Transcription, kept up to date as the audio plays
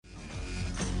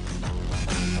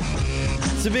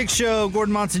It's a big show.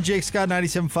 Gordon Monson, Jake Scott,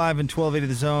 97.5 and 1280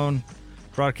 The Zone.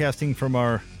 Broadcasting from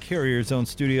our Carrier Zone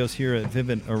studios here at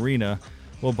Vivint Arena.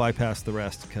 We'll bypass the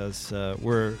rest because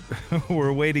we're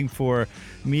waiting for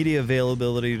media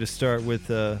availability to start with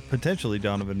potentially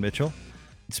Donovan Mitchell.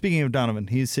 Speaking of Donovan,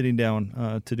 he's sitting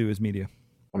down to do his media.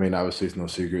 I mean, obviously it's no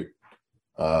secret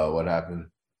what happened.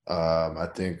 I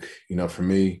think, for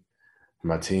me,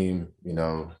 my team,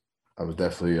 I was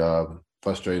definitely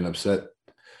frustrated and upset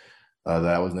that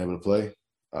I wasn't able to play.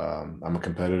 I'm a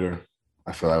competitor.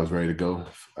 I felt I was ready to go.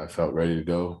 I felt ready to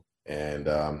go. And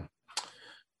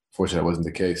fortunately, that wasn't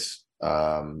the case.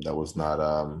 That was not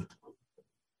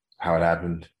how it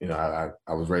happened. I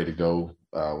was ready to go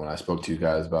when I spoke to you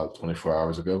guys about 24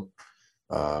 hours ago.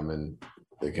 And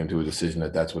they came to a decision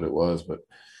that that's what it was. But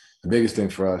the biggest thing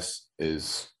for us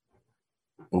is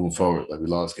moving forward. Like, we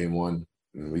lost game one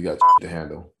and we got to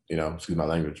handle, excuse my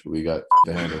language, but we got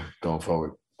to handle going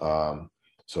forward.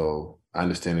 So I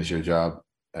understand it's your job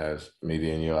as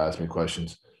media and you'll ask me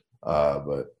questions.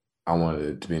 But I wanted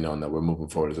it to be known that we're moving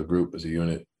forward as a group, as a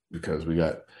unit, because we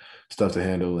got stuff to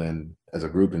handle, and as a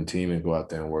group and team, and go out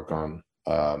there and work on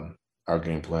our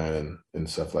game plan and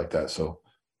stuff like that. So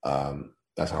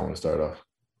that's how I want to start off.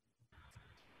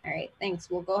 All right, thanks.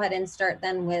 We'll go ahead and start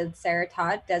then with Sarah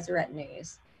Todd, Deseret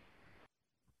News.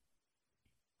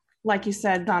 Like you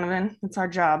said, Donovan, it's our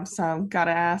job. So got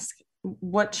to ask,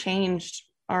 what changed,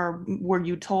 or were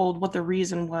you told what the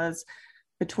reason was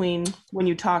between when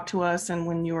you talked to us and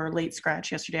when you were late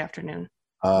scratch yesterday afternoon?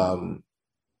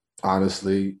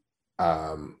 Honestly,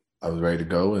 I was ready to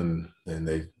go, and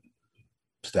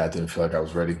staff didn't feel like I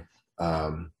was ready.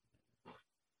 That's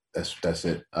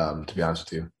it. To be honest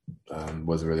with you,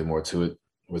 wasn't really more to it.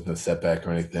 Wasn't a setback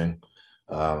or anything.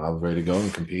 I was ready to go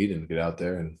and compete and get out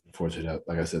there, and unfortunately,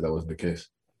 like I said, that wasn't the case.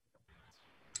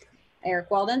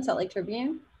 Eric Walden, Salt Lake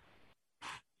Tribune.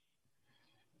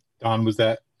 Don, was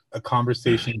that a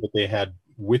conversation that they had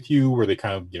with you? Were they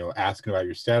kind of, asking about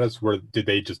your status? Did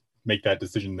they just make that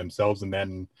decision themselves and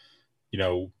then,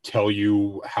 tell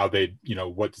you how they,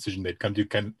 what decision they'd come to?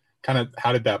 Kind of,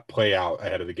 how did that play out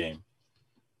ahead of the game?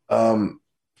 At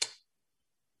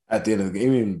the end of the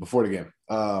game, even before the game.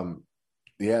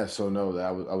 Yeah, so no,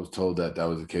 I was told that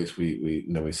was the case. We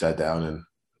sat down and,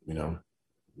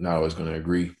 not always going to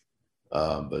agree.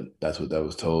 But that's what that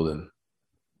was told, and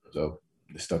so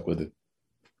they stuck with it.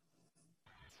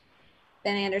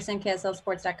 Ben Anderson,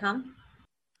 KSLSports.com.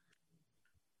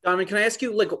 Donovan, can I ask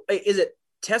you, is it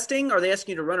testing? Are they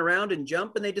asking you to run around and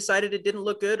jump and they decided it didn't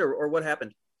look good, or what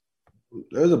happened?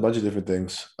 There was a bunch of different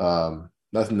things.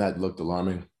 Nothing that looked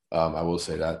alarming. I will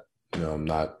say that, I'm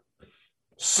not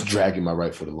dragging my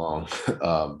right foot along.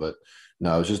 But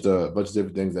no, it was just a bunch of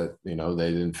different things that,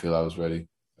 they didn't feel I was ready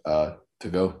to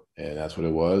go. And that's what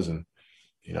it was. And,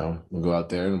 we'll go out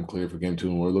there and I'm clear for game two,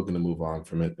 and we're looking to move on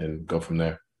from it and go from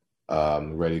there.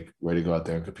 Ready to go out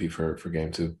there and compete for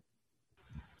game two.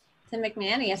 Tim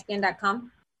McMahon,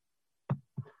 ESPN.com.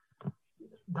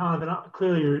 Donovan,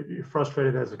 clearly you're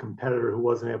frustrated as a competitor who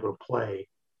wasn't able to play.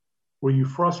 Were you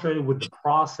frustrated with the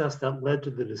process that led to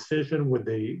the decision, with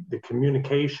the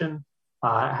communication?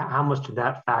 How much did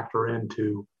that factor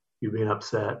into you being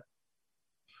upset?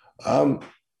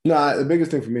 No, the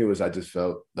biggest thing for me was I just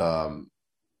felt, that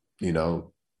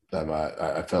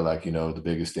I felt like, the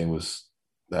biggest thing was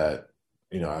that,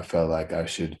 I felt like I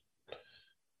should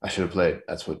have played.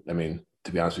 That's what,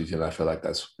 to be honest with you, I feel like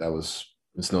it's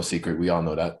no secret. We all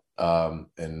know that. And,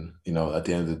 at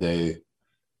the end of the day,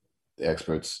 the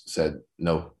experts said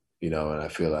no, and I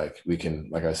feel like we can,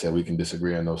 like I said, we can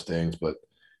disagree on those things, but,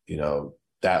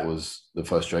 that was the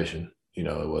frustration.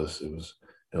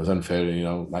 It was unfair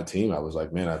to, my team. I was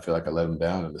like, man, I feel like I let them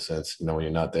down in the sense, when you're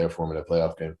not there for them in a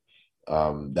playoff game.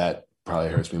 That probably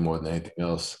hurts me more than anything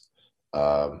else.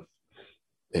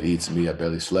 It eats me. I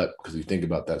barely slept because you think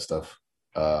about that stuff.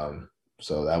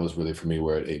 So that was really for me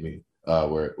where it ate me,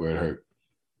 where it hurt.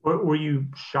 Were you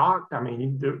shocked?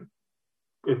 It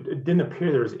didn't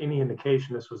appear there was any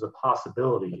indication this was a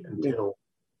possibility until.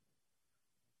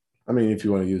 If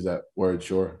you want to use that word,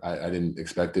 sure. I didn't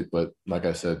expect it, but like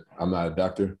I said, I'm not a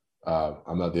doctor.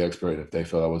 I'm not the expert. If they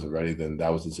felt I wasn't ready, then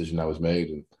that was the decision that was made,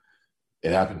 and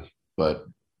it happened. But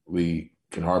we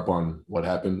can harp on what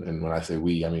happened, and when I say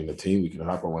we, I mean the team. We can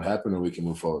harp on what happened, or we can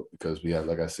move forward because we have,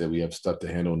 like I said, we have stuff to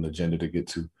handle and an agenda to get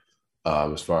to,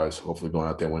 as far as hopefully going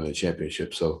out there and winning the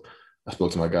championship. So I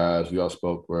spoke to my guys. We all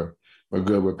spoke. We're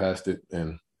good. We're past it,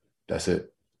 and that's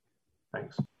it.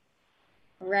 Thanks.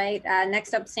 Right.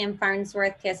 Next up, Sam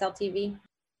Farnsworth, KSL TV.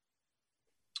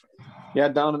 Yeah,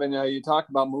 Donovan, you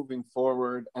talked about moving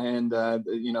forward, and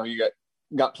you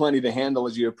got plenty to handle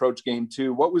as you approach game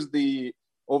two. What was the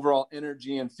overall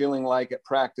energy and feeling like at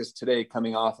practice today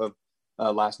coming off of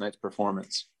last night's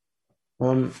performance?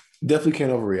 Definitely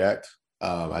can't overreact.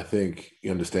 I think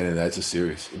you understand that it's a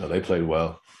series. They played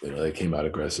well. They came out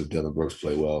aggressive. Dylan Brooks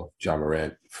played well. John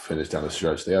Morant finished down the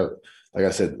stretch. They have, like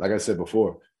I said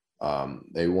before,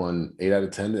 they won 8 out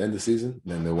of 10 to end the season.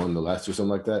 Then they won the last or something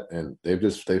like that. And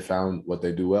they found what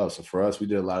they do well. So for us, we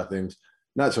did a lot of things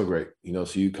not so great.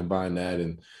 So you combine that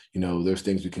and, there's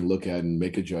things we can look at and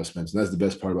make adjustments. And that's the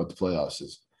best part about the playoffs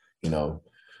is, we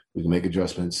can make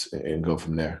adjustments and go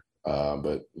from there.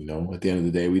 But at the end of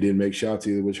the day, we didn't make shots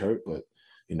either, which hurt. But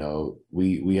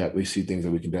we see things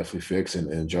that we can definitely fix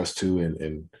and adjust to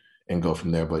and go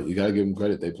from there. But you got to give them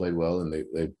credit; they played well and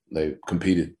they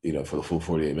competed, for the full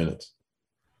 48 minutes.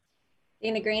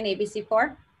 Dana Green,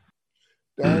 ABC4.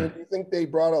 Donovan, do you think they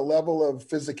brought a level of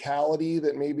physicality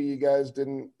that maybe you guys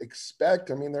didn't expect?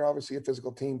 I mean, they're obviously a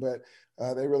physical team, but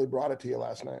they really brought it to you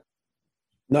last night.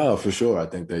 No, for sure. I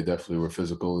think they definitely were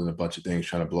physical in a bunch of things,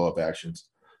 trying to blow up actions.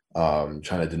 Trying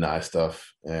to deny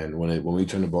stuff. And when we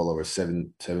turn the ball over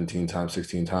 17 times,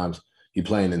 16 times, you're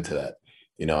playing into that,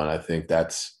 and I think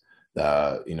that's,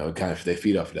 kind of, they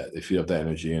feed off of that. They feed off that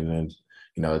energy. And then,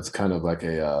 it's kind of like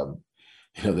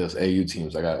there's AU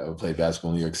teams. Like I played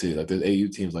basketball in New York City. Like there's AU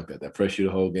teams like that press you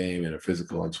the whole game and are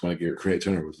physical and just want to create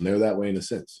turnovers. And they're that way in a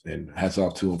sense. And hats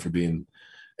off to them for being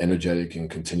energetic and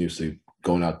continuously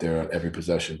going out there on every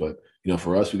possession. But,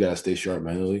 for us, we got to stay sharp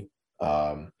mentally.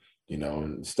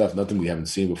 And stuff, nothing we haven't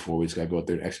seen before. We just got to go out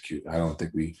there and execute. I don't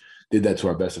think we did that to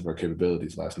our best of our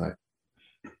capabilities last night.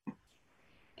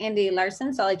 Andy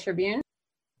Larson, Salt Lake Tribune.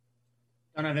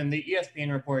 Donovan, the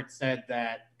ESPN report said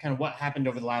that kind of what happened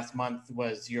over the last month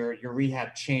was your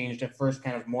rehab changed at first,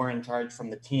 kind of more in charge from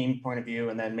the team point of view,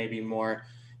 and then maybe more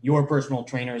your personal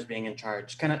trainers being in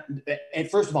charge. Kind of,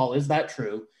 first of all, is that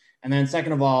true? And then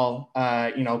second of all,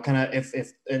 kind of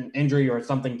if an injury or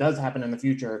something does happen in the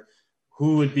future,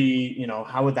 who would be,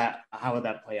 how would that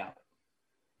play out?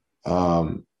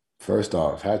 First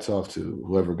off, hats off to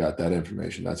whoever got that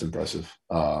information. That's impressive.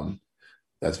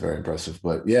 That's very impressive.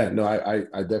 But yeah, no,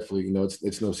 I definitely,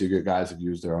 it's no secret. Guys have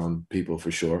used their own people for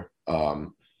sure.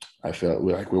 I feel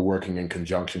like we're working in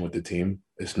conjunction with the team.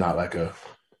 It's not like a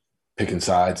picking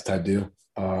sides type deal.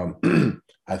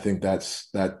 I think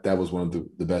that was one of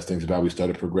the best things about it. We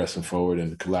started progressing forward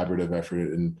and collaborative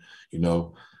effort. And,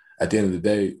 at the end of the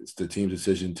day, it's the team's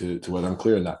decision to whether I'm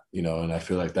clear or not, and I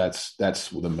feel like that's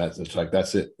the message. Like,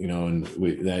 that's it, and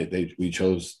they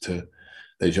chose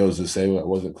to say, well, I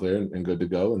wasn't clear and good to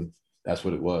go. And that's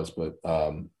what it was. But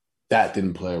that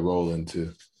didn't play a role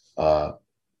into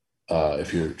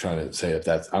if you're trying to say if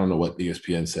that's, I don't know what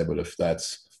ESPN said, but if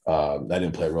that's, that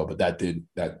didn't play a role, but that did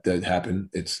happen.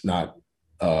 It's not,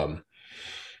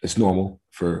 it's normal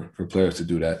for players to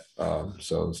do that.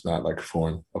 So it's not like a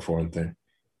foreign thing.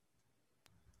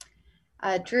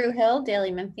 Drew Hill,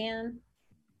 Daily Memphian.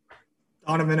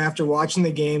 Donovan, after watching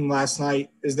the game last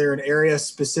night, is there an area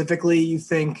specifically you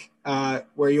think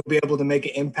where you'll be able to make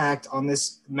an impact on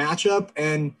this matchup?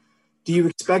 And do you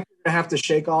expect to have to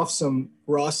shake off some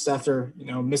rust after,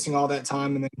 missing all that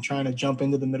time and then trying to jump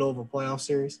into the middle of a playoff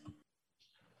series?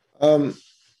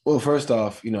 Well, first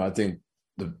off, I think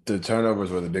the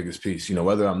turnovers were the biggest piece.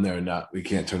 Whether I'm there or not, we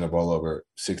can't turn the ball over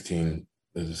 16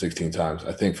 times.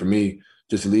 I think for me,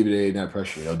 just alleviating that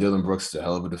pressure. Dylan Brooks is a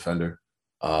hell of a defender.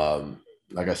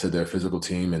 Like I said, they're a physical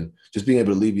team, and just being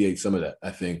able to alleviate some of that,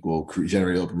 I think, will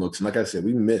generate open looks. And like I said,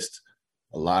 we missed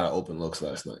a lot of open looks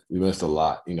last night. We missed a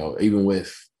lot, even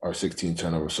with our 16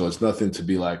 turnovers. So it's nothing to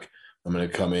be like, I'm going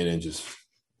to come in and just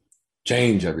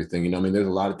change everything. There's a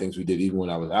lot of things we did even when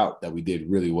I was out that we did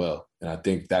really well. And I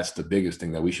think that's the biggest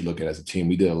thing that we should look at as a team.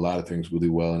 We did a lot of things really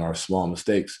well, and our small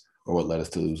mistakes are what led us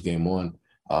to lose game one.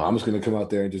 I'm just going to come out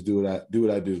there and just do what I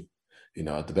do,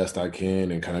 at the best I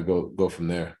can, and kind of go from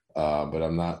there. But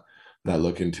I'm not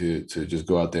looking to just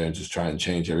go out there and just try and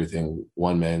change everything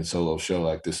one man solo show.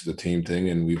 Like, this is a team thing,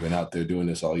 and we've been out there doing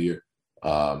this all year.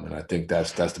 And I think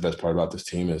that's the best part about this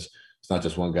team is it's not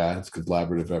just one guy. It's a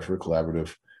collaborative effort,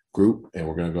 collaborative group, and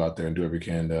we're going to go out there and do every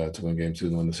can to win game 2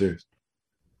 and win the series.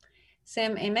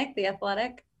 Sam Amick, The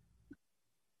Athletic.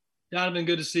 Donovan,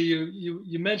 good to see you.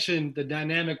 You mentioned the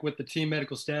dynamic with the team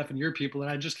medical staff and your people,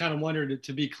 and I just kind of wondered,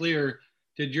 to be clear,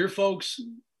 did your folks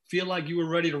feel like you were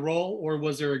ready to roll, or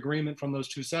was there agreement from those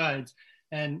two sides?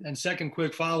 And second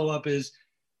quick follow-up is,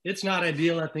 it's not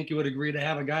ideal, I think you would agree, to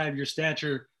have a guy of your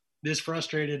stature this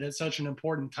frustrated at such an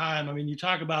important time. I mean, you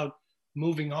talk about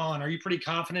moving on. Are you pretty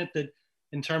confident that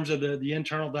in terms of the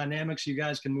internal dynamics, you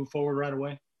guys can move forward right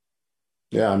away?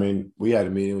 Yeah, we had a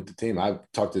meeting with the team. I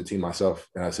talked to the team myself,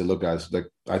 and I said, look, guys, like,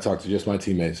 I talked to just my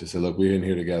teammates. I said, look, we're in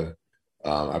here together.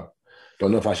 I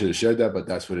don't know if I should have shared that, but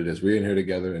that's what it is. We're in here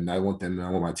together, and I want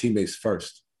my teammates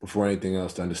first before anything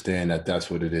else to understand that that's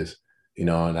what it is, you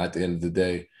know. And at the end of the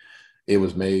day, it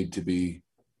was made to be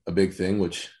a big thing,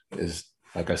 which is,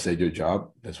 like I said, your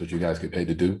job. That's what you guys get paid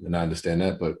to do, and I understand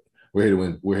that. But we're here to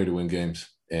win. We're here to win games,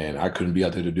 and I couldn't be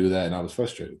out there to do that, and I was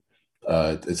frustrated.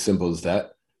 It's simple as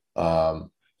that.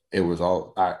 It was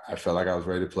all I felt like I was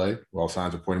ready to play. All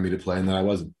signs were pointing me to play, and then I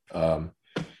wasn't.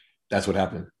 That's what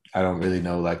happened. I don't really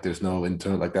know. Like, there's no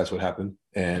internal. Like, that's what happened,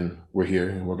 and we're here,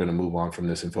 and we're going to move on from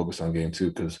this and focus on game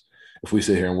 2. Because if we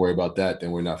sit here and worry about that,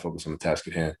 then we're not focused on the task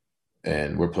at hand.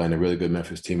 And we're playing a really good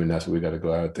Memphis team, and that's what we got to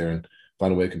go out there and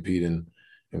find a way to compete and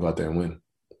go out there and win.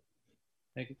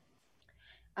 Thank you.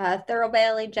 Thurl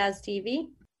Bailey, Jazz TV.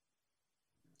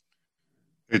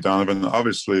 Hey, Donovan.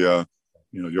 Obviously,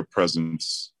 your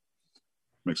presence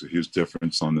makes a huge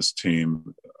difference on this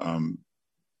team.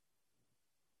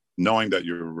 Knowing that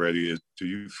you're ready, do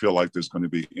you feel like there's going to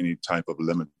be any type of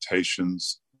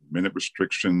limitations, minute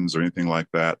restrictions, or anything like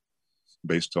that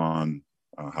based on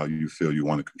how you feel you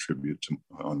want to contribute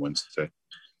on Wednesday?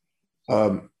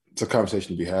 It's a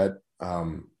conversation to be had.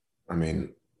 I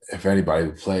mean, if anybody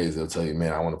plays, they'll tell you,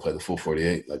 man, I want to play the full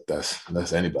 48. Like,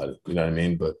 that's anybody, you know what I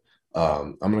mean? But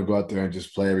I'm going to go out there and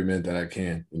just play every minute that I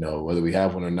can, you know, whether we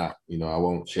have one or not. You know, I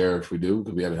won't share if we do,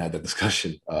 because we haven't had that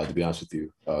discussion, to be honest with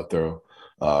you, Thurl.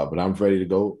 But I'm ready to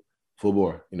go full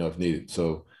bore, you know, if needed.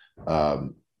 So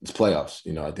it's playoffs,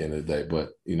 you know, at the end of the day. But,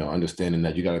 you know, understanding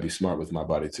that you got to be smart with my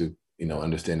body too, you know,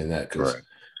 understanding that, because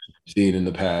seeing in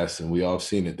the past, and we all have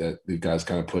seen it, that these guys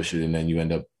kind of push it and then you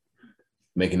end up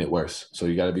making it worse. So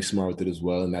you got to be smart with it as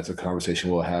well. And that's a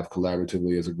conversation we'll have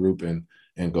collaboratively as a group and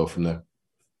go from there.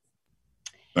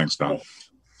 Thanks, Don.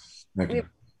 Thank you.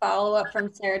 Follow up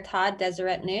from Sarah Todd,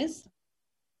 Deseret News.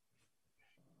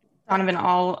 Donovan,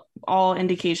 all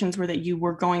indications were that you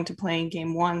were going to play in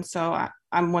game 1. So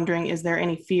I'm wondering, is there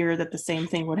any fear that the same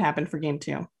thing would happen for game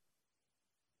 2?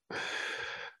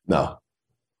 No.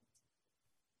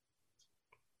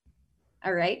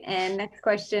 All right. And next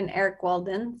question, Eric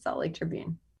Walden, Salt Lake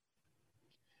Tribune.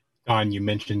 Don, you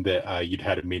mentioned that you'd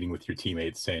had a meeting with your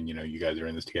teammates saying, you know, you guys are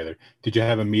in this together. Did you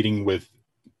have a meeting with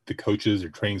the coaches or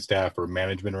training staff or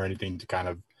management or anything to kind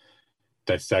of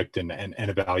dissect and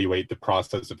evaluate the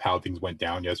process of how things went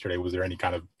down yesterday? Was there any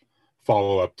kind of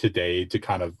follow-up today to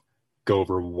kind of go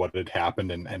over what had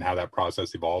happened and how that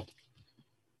process evolved?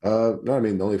 No, I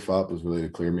mean, the only follow-up was really to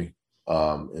clear me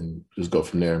and just go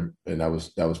from there. And that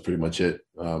was pretty much it.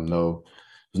 There's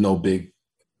no big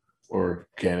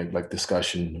organic like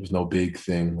discussion. There was no big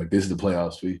thing. Like, this is the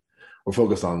playoffs. We're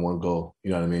focused on one goal. You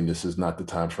know what I mean? This is not the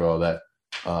time for all that.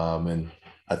 And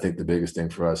I think the biggest thing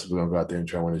for us is we're going to go out there and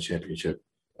try to win a championship.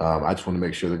 I just want to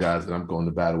make sure the guys that I'm going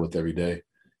to battle with every day,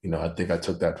 you know, I think I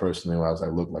took that personally when I was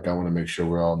like, look, like, I want to make sure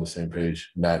we're all on the same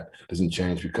page. And that doesn't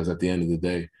change, because at the end of the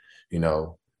day, you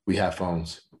know, we have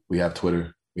phones, we have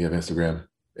Twitter, we have Instagram,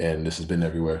 and this has been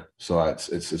everywhere. So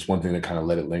it's one thing to kind of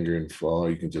let it linger, and for all,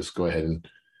 you can just go ahead and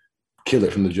kill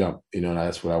it from the jump, you know. And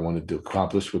that's what I wanted to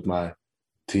accomplish with my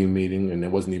team meeting. And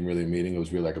it wasn't even really a meeting. It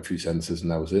was really like a few sentences,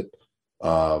 and that was it.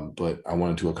 But I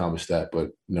wanted to accomplish that.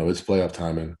 But, you know, it's playoff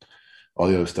time, and all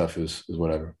the other stuff is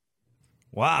whatever.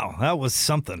 Wow, that was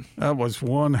something. That was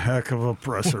one heck of a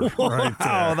presser right there.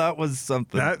 Wow, that was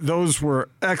something. Those were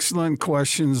excellent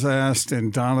questions asked,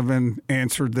 and Donovan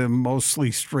answered them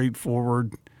mostly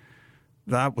straightforward.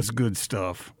 That was good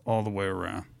stuff all the way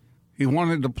around. He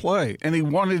wanted to play, and he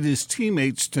wanted his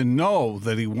teammates to know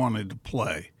that he wanted to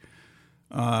play.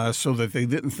 So that they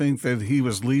didn't think that he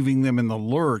was leaving them in the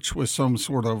lurch with some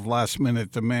sort of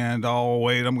last-minute demand. Oh,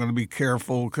 wait, I'm going to be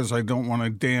careful because I don't want to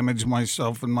damage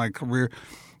myself in my career.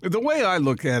 The way I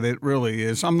look at it really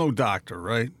is, I'm no doctor,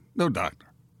 right? No doctor.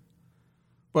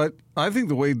 But I think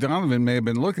the way Donovan may have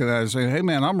been looking at it is saying, hey,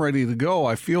 man, I'm ready to go.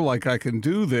 I feel like I can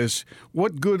do this.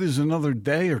 What good is another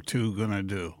day or two going to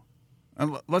do?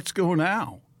 And let's go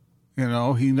now. You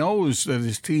know, he knows that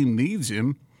his team needs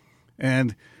him,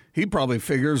 and he probably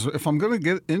figures, if I'm going to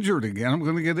get injured again, I'm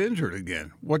going to get injured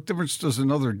again. What difference does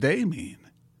another day mean?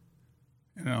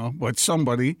 You know, but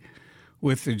somebody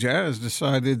with the Jazz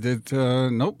decided that,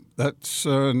 nope, that's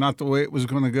not the way it was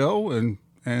going to go,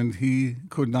 and he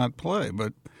could not play.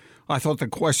 But I thought the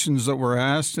questions that were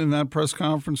asked in that press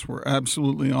conference were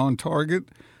absolutely on target,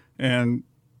 and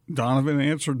Donovan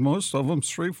answered most of them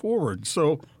straightforward.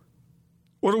 So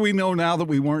what do we know now that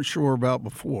we weren't sure about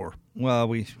before? Well,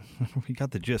 we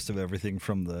got the gist of everything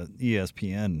from the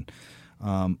ESPN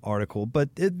article, but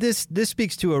this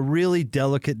speaks to a really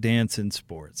delicate dance in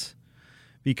sports,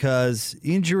 because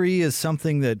injury is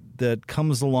something that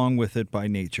comes along with it by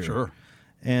nature. Sure.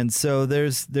 And so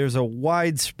there's a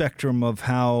wide spectrum of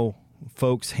how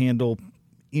folks handle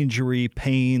injury,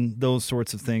 pain, those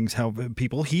sorts of things, how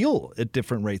people heal at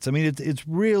different rates. I mean,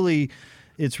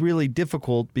 it's really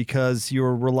difficult because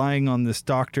you're relying on this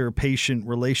doctor-patient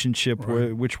relationship,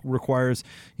 Right. which requires,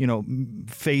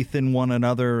 faith in one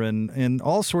another and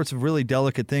all sorts of really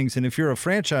delicate things. And if you're a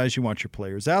franchise, you want your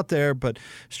players out there, but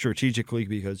strategically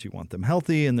because you want them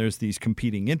healthy, and there's these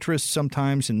competing interests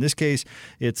sometimes. In this case,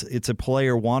 it's a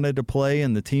player wanted to play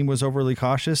and the team was overly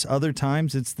cautious. Other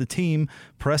times, it's the team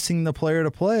pressing the player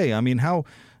to play. I mean, how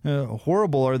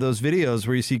horrible are those videos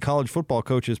where you see college football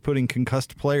coaches putting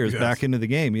concussed players back into the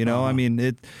game? I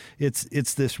mean,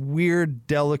 it's this weird,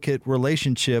 delicate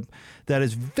relationship that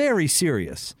is very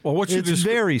serious. Well,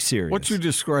 very serious. What you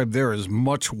described there is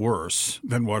much worse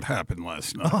than what happened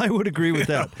last night. I would agree with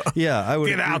that. Yeah, I would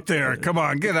get out there. Come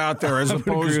on, get out there. As I would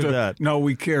agree opposed with to that. no,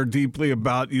 we care deeply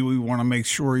about you. We want to make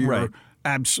sure you're Right.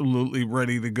 absolutely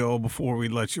ready to go before we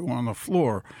let you on the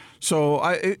floor. So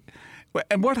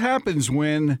and what happens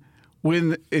when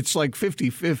it's like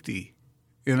 50-50?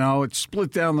 It's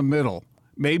split down the middle.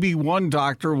 Maybe one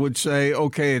doctor would say,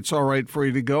 okay, it's all right for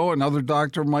you to go. Another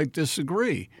doctor might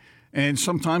disagree. And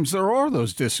sometimes there are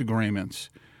those disagreements.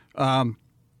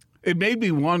 It made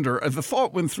me wonder. The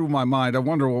thought went through my mind, I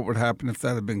wonder what would happen if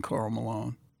that had been Karl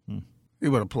Malone. He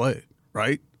would have played,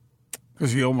 right?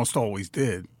 Because he almost always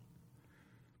did.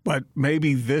 But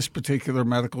maybe this particular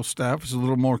medical staff is a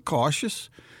little more cautious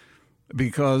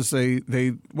because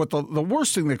the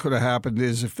worst thing that could have happened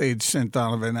is if they had sent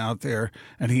Donovan out there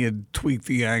and he had tweaked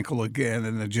the ankle again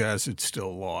and the Jazz had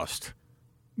still lost.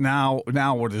 Now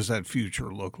what does that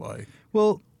future look like?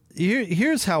 Well,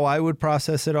 here's how I would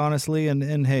process it, honestly.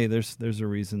 And hey, there's a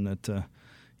reason that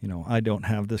I don't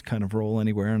have this kind of role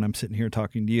anywhere, and I'm sitting here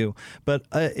talking to you. But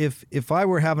if I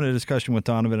were having a discussion with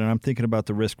Donovan and I'm thinking about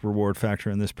the risk-reward factor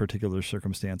in this particular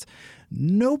circumstance,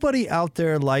 nobody out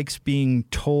there likes being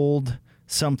told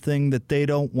something that they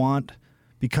don't want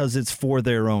because it's for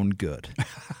their own good.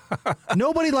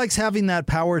 Nobody likes having that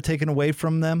power taken away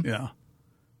from them. Yeah.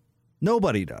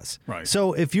 Nobody does. Right.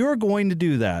 So if you're going to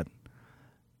do that,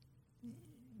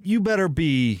 it better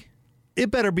be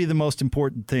the most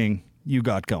important thing you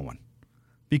got going,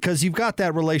 because you've got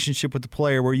that relationship with the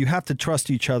player where you have to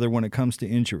trust each other when it comes to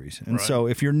injuries. And Right. so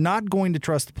if you're not going to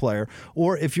trust the player,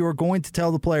 or if you're going to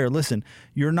tell the player, listen,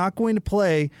 you're not going to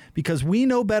play because we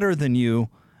know better than you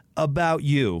about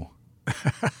you,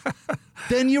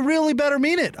 then you really better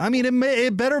mean it. I mean,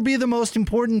 it better be the most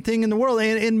important thing in the world.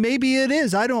 And maybe it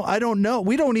is. I don't know.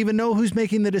 We don't even know who's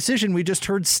making the decision. We just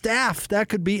heard staff. That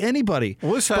could be anybody.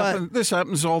 Well, this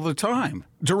happens all the time.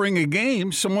 During a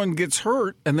game, someone gets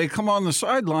hurt and they come on the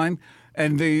sideline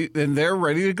and they're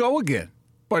ready to go again.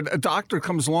 But a doctor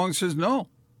comes along and says, no,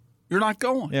 you're not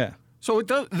going. Yeah. So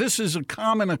this is a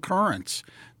common occurrence.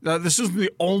 This isn't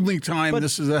the only time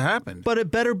this has happened. But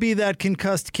it better be that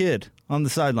concussed kid on the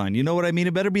sideline. You know what I mean?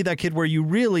 It better be that kid where you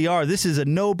really are. This is a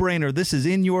no-brainer. This is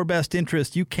in your best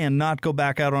interest. You cannot go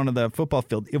back out onto the football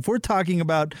field. If we're talking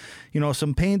about,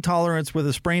 some pain tolerance with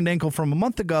a sprained ankle from a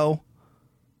month ago,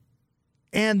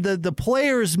 and the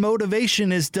player's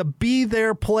motivation is to be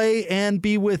there, play, and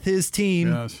be with his team,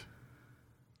 yes.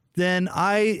 Then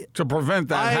to prevent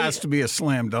that has to be a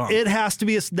slam dunk. It has to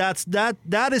be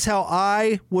that is how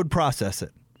I would process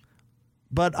it.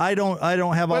 But I don't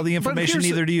have all the information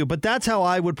either do you. But that's how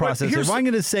I would process it. If I'm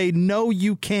going to say no,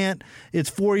 you can't, it's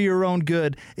for your own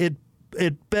good, it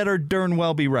better darn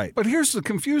well be right. But here's the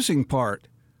confusing part.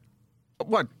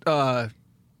 What,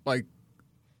 like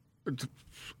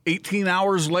 18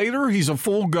 hours later, he's a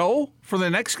full go for the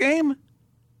next game?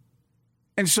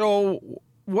 And so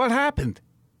what happened?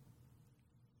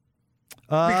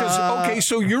 Because, okay,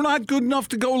 so you're not good enough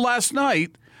to go last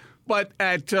night, but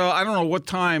at, I don't know what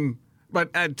time, but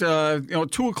at,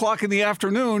 2 o'clock in the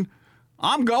afternoon,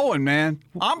 I'm going, man.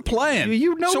 I'm playing.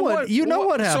 You know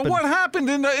what happened. So what happened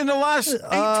in the last 18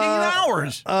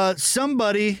 hours?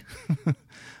 Somebody,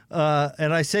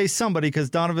 and I say somebody because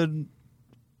Donovan,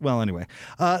 well, anyway,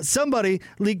 somebody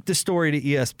leaked the story to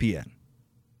ESPN.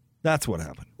 That's what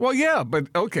happened. Well, yeah, but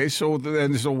okay, so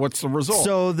what's the result?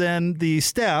 So then the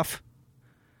staff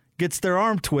gets their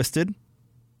arm twisted,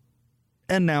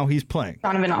 and now he's playing.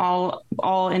 Donovan,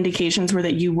 all indications were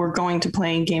that you were going to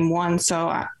play in game one.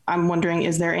 So I'm wondering,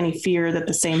 is there any fear that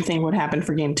the same thing would happen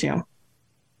for game two?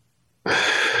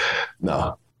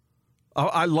 No.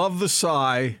 I love the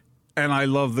sigh, and I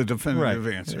love the definitive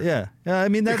answer. Yeah. I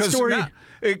mean, that story. Now,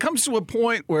 it comes to a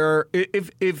point where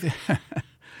if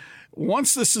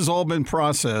once this has all been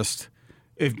processed,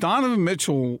 if Donovan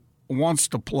Mitchell wants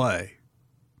to play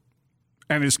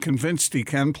and is convinced he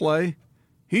can play,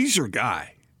 He's your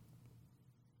guy.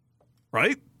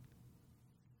 Right?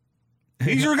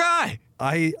 He's your guy.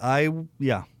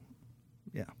 Yeah.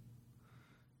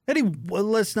 And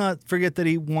let's not forget that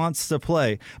he wants to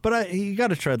play. But you got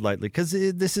to tread lightly because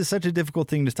this is such a difficult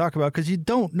thing to talk about because you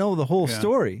don't know the whole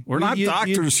story. We're not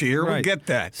doctors here. Right. We get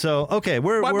that. So, okay.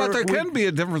 But there can be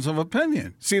a difference of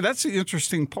opinion. See, that's the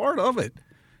interesting part of it.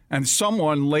 And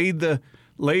someone laid the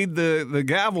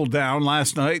gavel down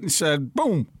last night and said,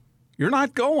 boom, you're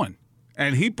not going.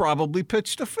 And he probably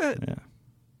pitched a fit. Yeah.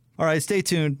 All right, stay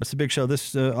tuned. It's a big show.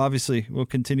 This obviously we'll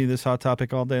continue this hot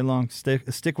topic all day long.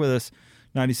 Stick with us.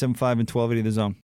 97.5 and 1280 The Zone.